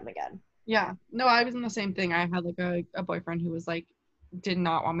jeopardize them again. Yeah. No, I was in the same thing. I had like a boyfriend who was like, did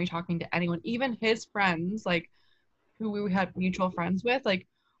not want me talking to anyone, even his friends, like who we had mutual friends with. Like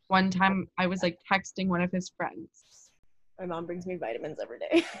one time I was like texting one of his friends. My mom brings me vitamins every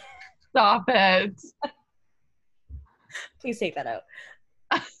day. Stop it. Please take that out.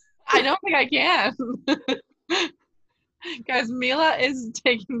 I don't think I can. Guys, Mila is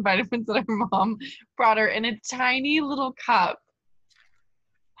taking vitamins that her mom brought her in a tiny little cup.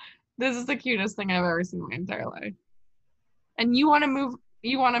 This is the cutest thing I've ever seen in my entire life. And you want to move.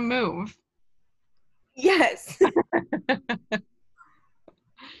 You want to move. Yes.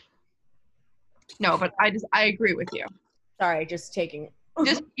 No, but I agree with you. Sorry, just taking.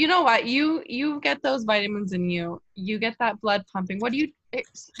 Just, you know what? You get those vitamins in you. You get that blood pumping. What are you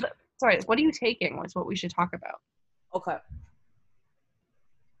taking? What's what we should talk about. Okay.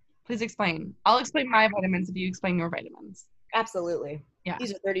 Please explain. I'll explain my vitamins if you explain your vitamins. Absolutely. Yeah.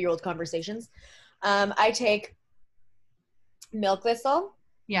 These are 30-year-old conversations. I take milk thistle.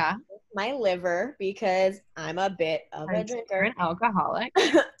 Yeah. My liver because I'm a bit of a drinker. You're an alcoholic.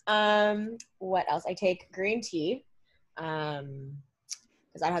 What else? I take green tea.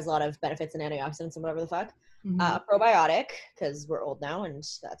 Because that has a lot of benefits and antioxidants and whatever the fuck. Mm-hmm. A probiotic because we're old now and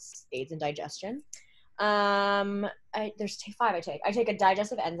that's aids in digestion. There's 5 I take. I take a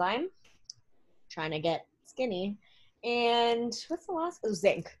digestive enzyme, trying to get skinny, and what's the last? Oh,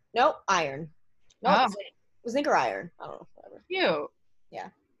 zinc. Nope, iron. Nope, zinc or iron. I don't know. Whatever. Cute. Yeah.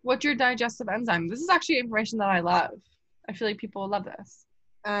 What's your digestive enzyme? This is actually information that I love. I feel like people will love this.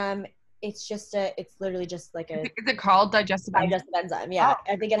 It's literally just like a. Is it called digestive enzyme? Yeah,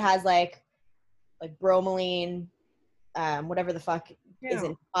 Oh. I think it has like bromelain, whatever the fuck is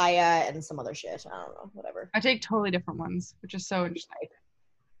in papaya and some other shit. I don't know, whatever. I take totally different ones, which is so interesting.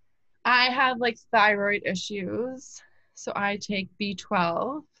 I have like thyroid issues, so I take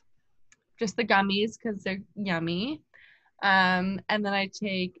B12, just the gummies because they're yummy. And then I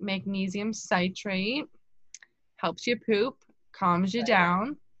take magnesium citrate, helps you poop, calms you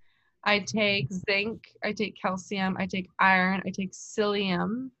down. I take zinc, I take calcium, I take iron, I take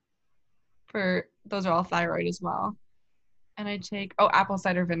psyllium. Those are all thyroid as well. And I take apple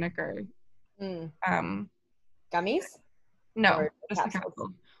cider vinegar. Gummies? No, just the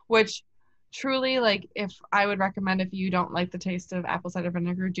capsule. Which truly, like, if I would recommend, if you don't like the taste of apple cider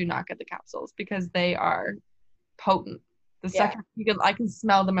vinegar, do not get the capsules because they are potent. Second I can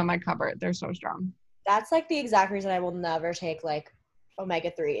smell them in my cupboard. They're so strong. That's like the exact reason I will never take like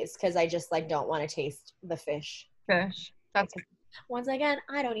omega-3s because I just like don't want to taste the fish. That's once again,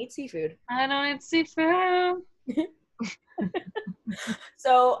 I don't eat seafood. I don't eat seafood.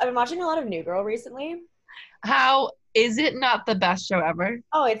 So I've been watching a lot of New Girl recently. How is it not the best show ever?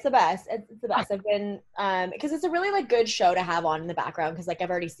 Oh, it's the best. It's the best. I've been because it's a really like good show to have on in the background because like I've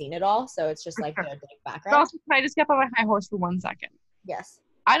already seen it all, so it's just like good like, background. Also, can I just get on my high horse for 1 second? Yes.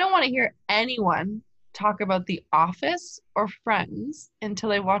 I don't want to hear anyone talk about The Office or Friends until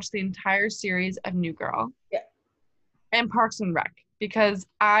they watch the entire series of New Girl. Yeah. And Parks and Rec, because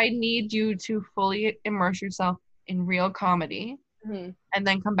I need you to fully immerse yourself in real comedy. Mm-hmm. And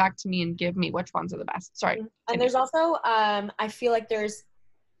then come back to me and give me which ones are the best. Sorry. And there's also, I feel like there's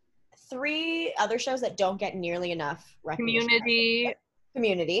 3 other shows that don't get nearly enough recognition.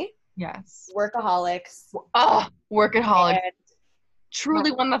 Community. Yes. Workaholics. Oh, Workaholics.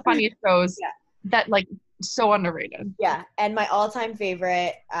 Truly one of the funniest shows that, like, so underrated. Yeah. And my all-time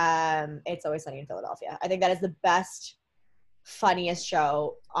favorite, It's Always Sunny in Philadelphia. I think that is the best, funniest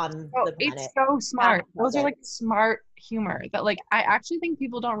show on the planet. It's so smart. Those are like smart humor that like I actually think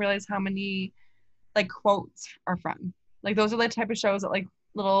people don't realize how many like quotes are from. Like those are the type of shows that like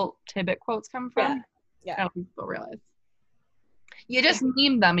little tidbit quotes come from. Yeah. I don't think people realize. You just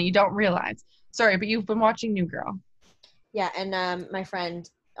meme them and you don't realize. Sorry, but you've been watching New Girl. Yeah, and my friend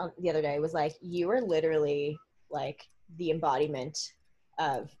the other day was like, you are literally like the embodiment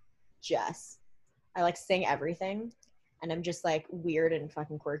of Jess. I like sing everything. And I'm just like weird and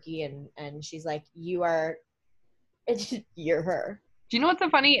fucking quirky and she's like, you're her. Do you know what's so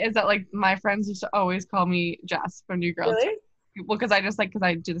funny is that like my friends used to always call me Jess from New Girl. Really? Well, because I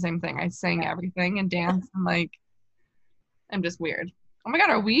do the same thing. I sing everything and dance and like I'm just weird. Oh my god,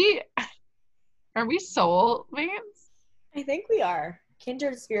 are we soul mates? I think we are.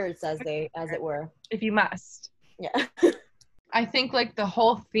 Kindred spirits as it were. If you must. Yeah. I think like the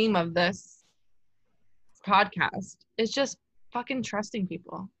whole theme of this podcast is just fucking trusting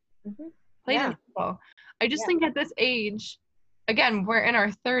people. Mm-hmm. Plain Yeah. and simple. I just Yeah. think at this age, again, we're in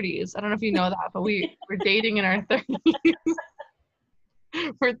our 30s. I don't know if you know that, but we're dating in our 30s.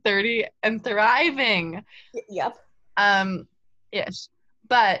 We're 30 and thriving. Yep. Ish.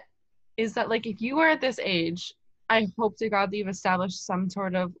 But is that like if you are at this age, I hope to God that you've established some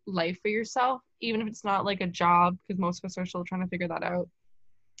sort of life for yourself, even if it's not like a job, because most of us are still trying to figure that out.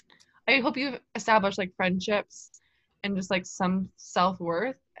 I hope you've established like friendships and just like some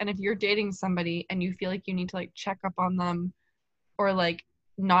self-worth. And if you're dating somebody and you feel like you need to like check up on them or like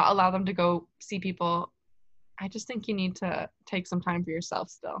not allow them to go see people, I just think you need to take some time for yourself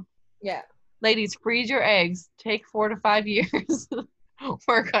still. Yeah. Ladies, freeze your eggs. Take 4 to 5 years.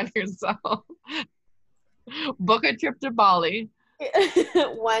 Work on yourself. Book a trip to Bali.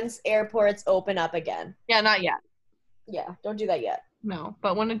 Once airports open up again. Yeah, not yet. Yeah, don't do that yet. No,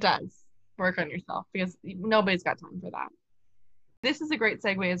 but when it does, work on yourself because nobody's got time for that. This is a great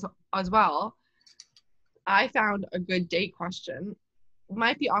segue as well. I found a good date question. It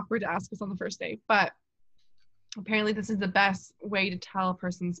might be awkward to ask this on the first date, but apparently this is the best way to tell a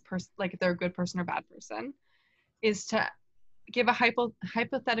person's like if they're a good person or bad person, is to give a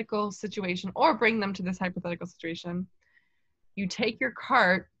hypothetical situation or bring them to this hypothetical situation. You take your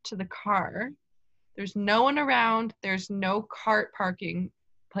cart to the car. There's no one around. There's no cart parking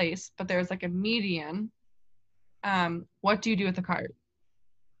place, but there's like a median. What do you do with the cart?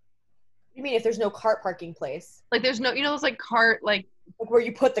 You mean if there's no cart parking place? Like there's no, those like cart, like where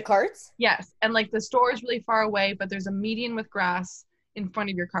you put the carts? Yes. And like the store is really far away, but there's a median with grass in front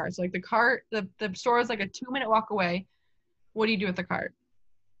of your car. So like the store is like a 2-minute walk away. What do you do with the cart?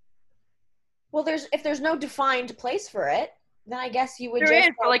 Well, if there's no defined place for it, then I guess you would there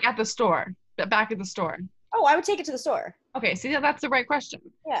is, but like at the store, back at the store. Oh, I would take it to the store. Okay, see, that's the right question.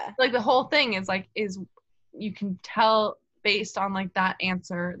 Yeah. Like the whole thing is you can tell based on like that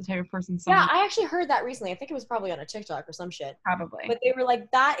answer the type of person. Yeah, I actually heard that recently. I think it was probably on a TikTok or some shit. Probably. But they were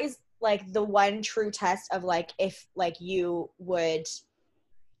like, that is like the one true test of like if like you would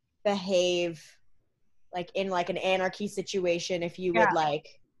behave like in like an anarchy situation, if you would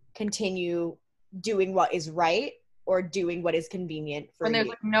like continue doing what is right or doing what is convenient for when there's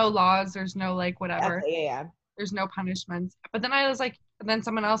you. Like no laws, there's no like whatever. Exactly, yeah. There's no punishments. But then I was like, then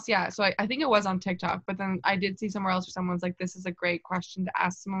someone else, so I think it was on TikTok, but then I did see somewhere else where someone's like, this is a great question to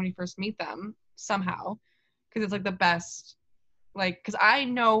ask someone when you first meet them somehow, because it's like the best, like, because I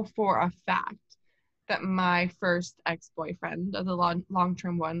know for a fact that my first ex-boyfriend, the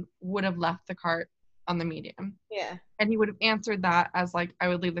long-term one, would have left the cart on the median. Yeah. And he would have answered that as like, I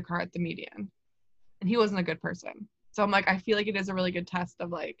would leave the cart at the median. And he wasn't a good person. So I'm like, I feel like it is a really good test of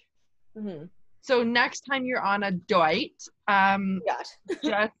like, So next time you're on a date,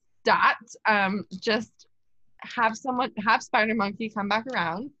 just have Spider Monkey come back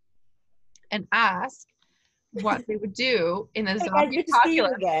around and ask what they would do in a zombie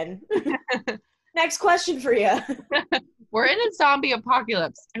apocalypse. Again. Next question for you. We're in a zombie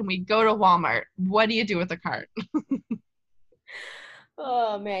apocalypse and we go to Walmart. What do you do with the cart?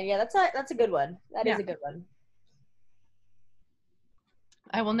 Oh man, yeah, that's a good one. That is a good one.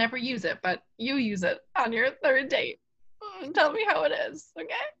 I will never use it, but you use it on your third date. Tell me how it is,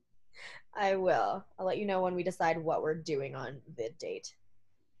 okay? I will. I'll let you know when we decide what we're doing on the date.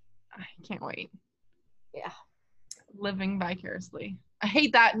 I can't wait. Yeah. Living vicariously. I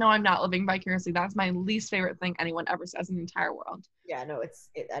hate that. No, I'm not living vicariously. That's my least favorite thing anyone ever says in the entire world. Yeah, no,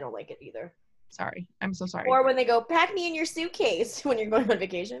 I don't like it either. Sorry. I'm so sorry. Or when they go, pack me in your suitcase when you're going on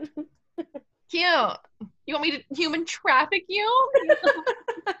vacation. Cute. You want me to human traffic you?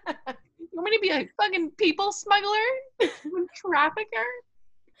 You want me to be a fucking people smuggler? Human trafficker?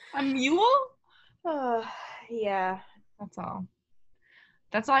 A mule? Oh, yeah. That's all.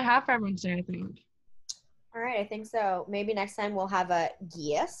 That's all I have for everyone today, I think. All right, I think so. Maybe next time we'll have a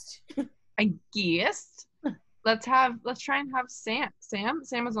guest. A guest? Let's try and have Sam. Sam is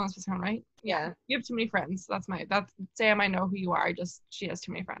the one supposed to come, right? Yeah. You have too many friends. That's Sam. I know who you are. She has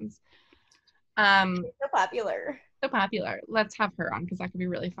too many friends. She's so popular. So popular. Let's have her on because that could be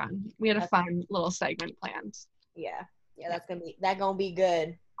really fun. We had a fun little segment planned. Yeah. That's gonna be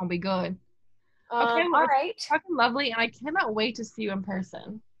good. I'll be good. Okay, all right. Fucking lovely, and I cannot wait to see you in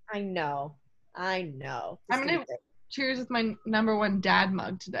person. I know. I'm gonna cheers with my #1 dad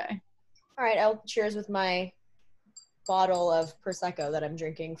mug today. All right, I'll cheers with my bottle of Prosecco that I'm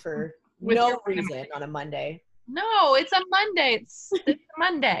drinking for no reason on a Monday. No, it's a Monday. It's a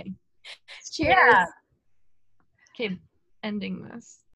Monday. Cheers. Okay, ending this.